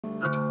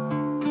At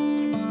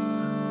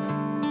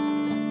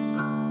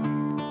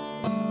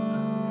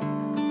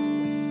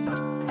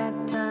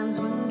times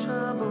when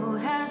trouble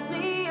has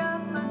me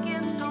up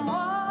against a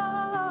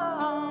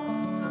wall,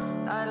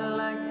 I'd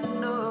like to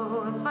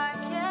know if I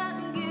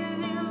can give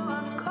you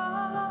a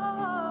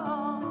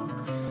call.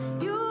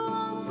 You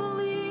won't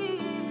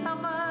believe how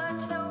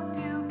much help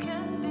you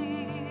can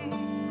be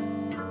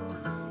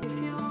if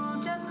you'll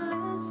just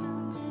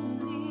listen to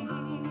me.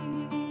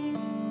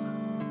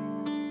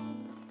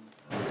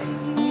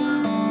 Thank you.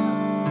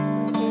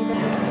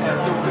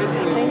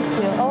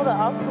 Oh, the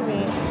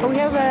alchemy. We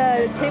have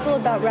a table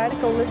about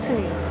radical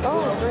listening.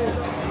 Oh, great.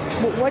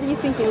 What do you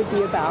think it would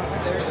be about?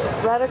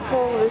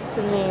 Radical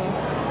listening.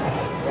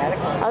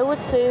 I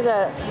would say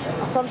that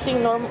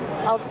something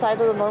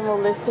outside of the normal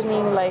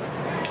listening, like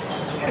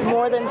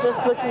more than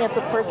just looking at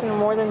the person,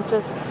 more than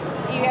just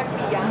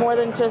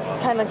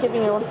kind of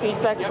giving your own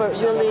feedback, but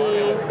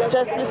really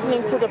just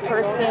listening to the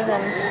person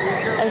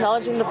and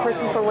acknowledging the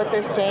person for what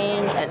they're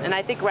saying. And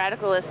I think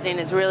radical listening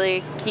is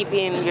really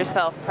keeping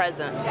yourself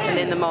present and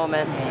in the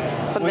moment.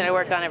 Something I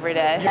work on every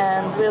day.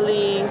 And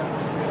really,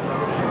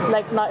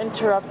 like, not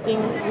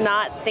interrupting.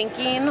 Not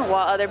thinking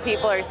while other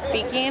people are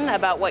speaking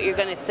about what you're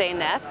going to say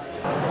next.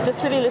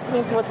 Just really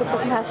listening to what the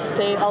person has to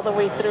say all the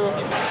way through.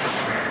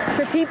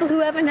 For people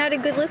who haven't had a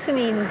good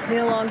listening in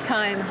a long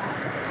time,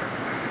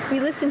 we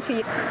listen to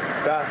you.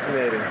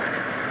 Fascinating.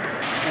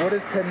 What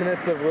does 10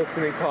 minutes of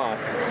listening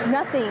cost?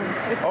 Nothing.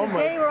 It's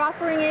today we're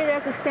offering it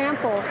as a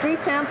sample, free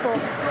sample.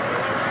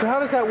 So how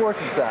does that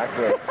work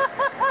exactly?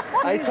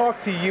 I talk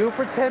to you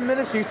for 10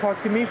 minutes, you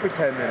talk to me for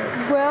 10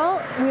 minutes.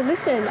 Well, we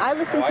listen. I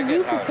listen to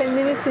you for 10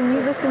 minutes and you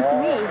listen to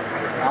me.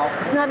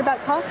 It's not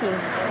about talking.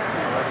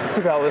 It's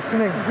about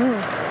listening.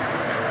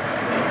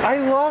 Mm-hmm. I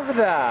love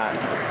that.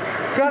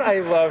 God, I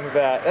love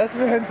that. That's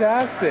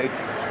fantastic.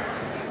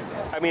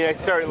 I mean, I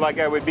started like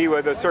I would be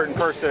with a certain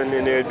person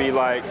and it would be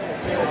like,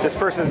 this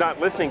person's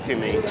not listening to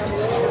me,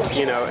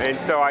 you know, and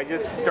so I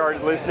just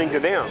started listening to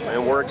them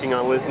and working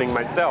on listening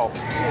myself.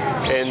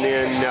 And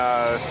then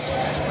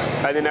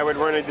I would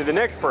run into the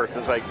next person.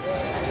 It's like,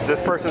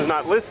 this person's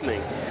not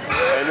listening.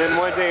 And then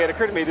one day it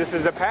occurred to me, this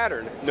is a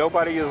pattern.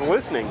 Nobody is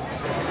listening.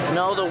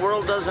 No, the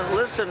world doesn't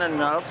listen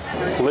enough.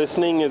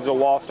 Listening is a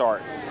lost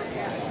art.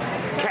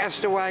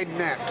 Cast a wide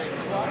net.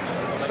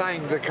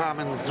 Find the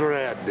common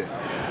thread.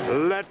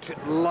 Let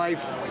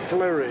life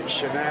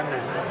flourish. And then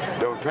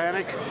don't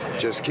panic,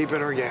 just keep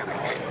it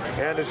organic.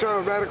 And it's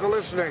all radical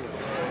listening,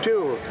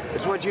 too.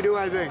 It's what you do,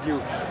 I think.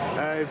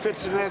 It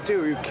fits in that,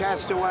 too. You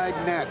cast a wide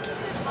net.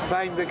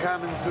 Find the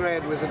common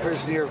thread with the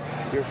person you're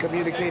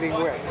communicating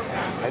with.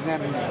 And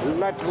then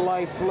let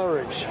life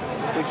flourish,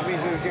 which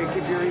means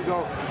keep your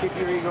ego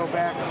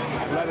back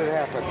and let it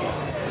happen.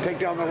 Take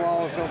down the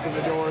walls, open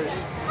the doors,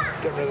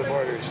 get rid of the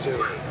borders,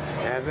 too.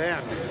 And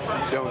then,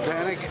 don't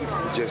panic,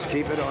 just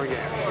keep it organic.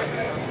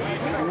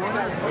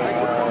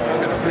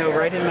 No,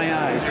 right in my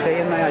eyes. Stay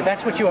in my eyes.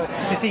 That's what you have.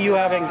 You see, you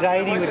have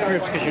anxiety with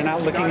groups because you're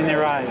not looking in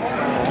their eyes.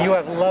 You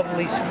have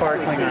lovely,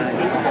 sparkling eyes.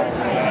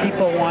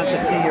 People want to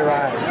see your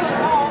eyes.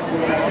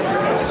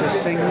 So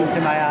sing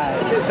into my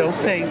eyes. Don't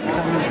think, come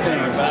and sing.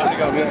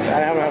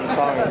 I don't have a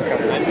song that's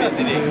coming.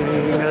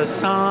 Sing a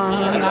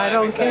song. I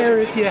don't care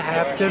if you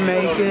have to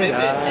make it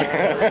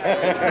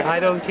up. I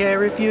don't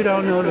care if you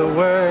don't know the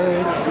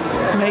words.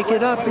 Make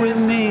it up with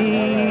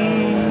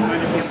me.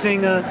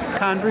 Sing a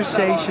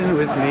conversation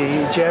with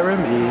me,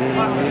 Jeremy.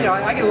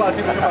 I get a lot of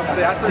people come up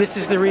and say, this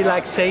is the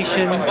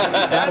relaxation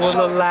that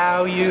will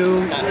allow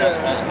you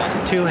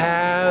to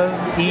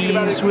have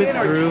ease with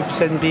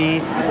groups and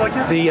be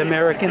the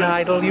American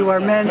Idol you are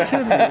meant to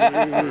be.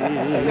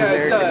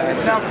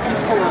 it's now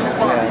peaceful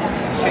response.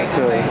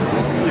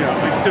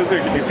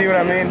 You see what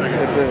I mean?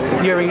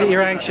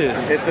 You're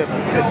anxious. It's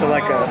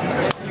like a.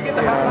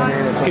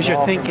 Because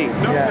you're thinking.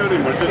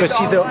 Yeah. But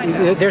see,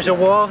 there's a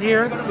wall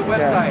here,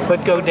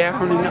 but go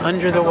down and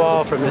under the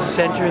wall from the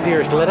center of the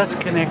earth. Let us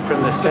connect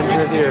from the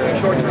center of the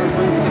earth.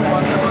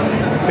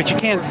 But you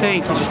can't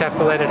think, you just have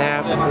to let it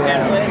happen.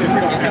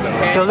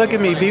 Yeah. So look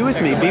at me, be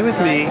with me,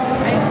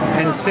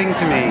 and sing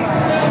to me.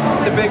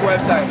 It's a big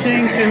website.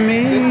 Sing to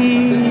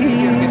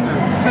me.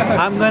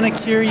 I'm gonna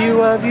cure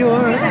you of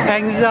your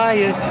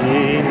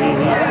anxiety.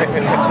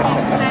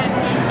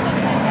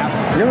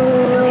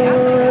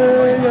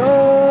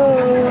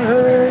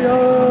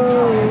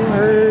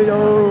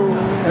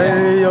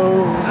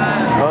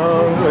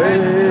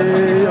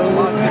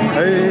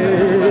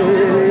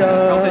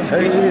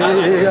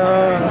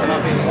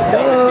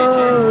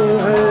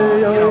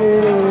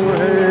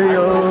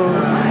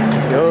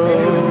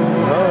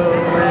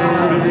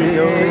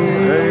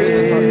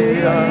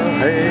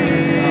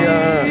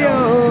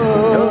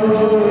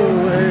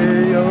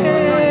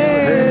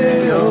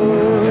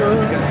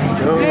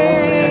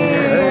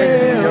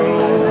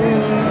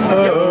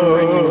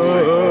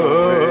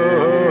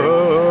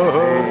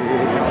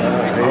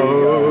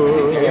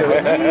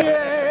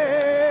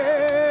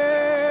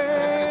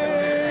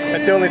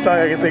 That's the only song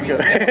I can think of.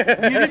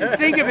 You didn't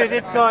think of it,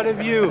 it thought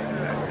of you.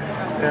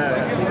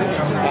 Yeah.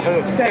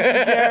 Thank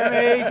you,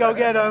 Jeremy. Go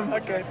get him.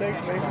 Okay,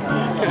 thanks, Lee.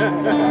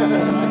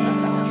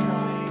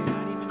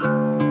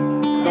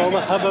 All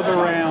the hubbub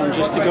around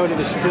just to go to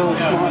the still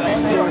center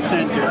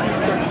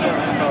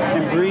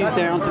and breathe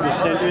down to the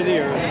center of the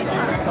earth.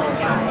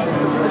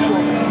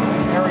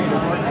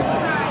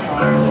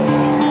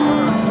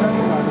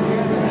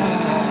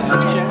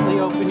 Gently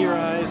open your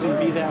eyes and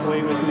be that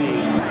way with me.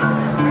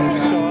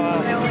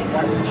 Soft,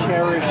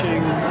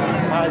 cherishing,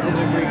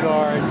 positive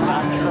regard,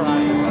 not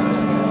trying.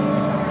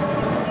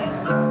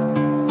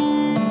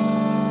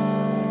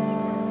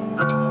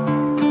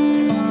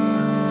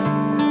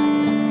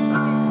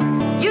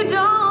 You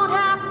don't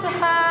have to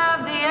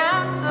have the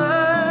answers.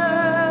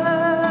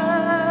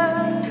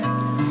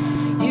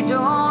 You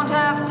don't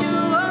have to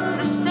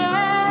understand.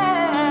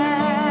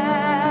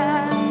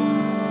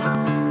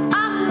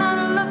 I'm not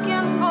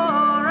looking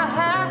for a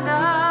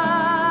handout.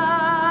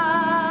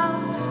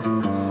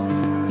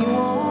 You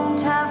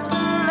won't have to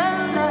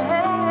lend a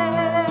hand.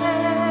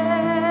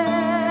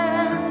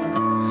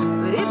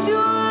 But if you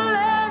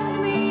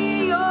lend me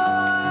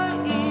your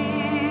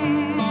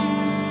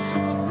ears,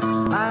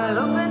 I'll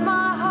open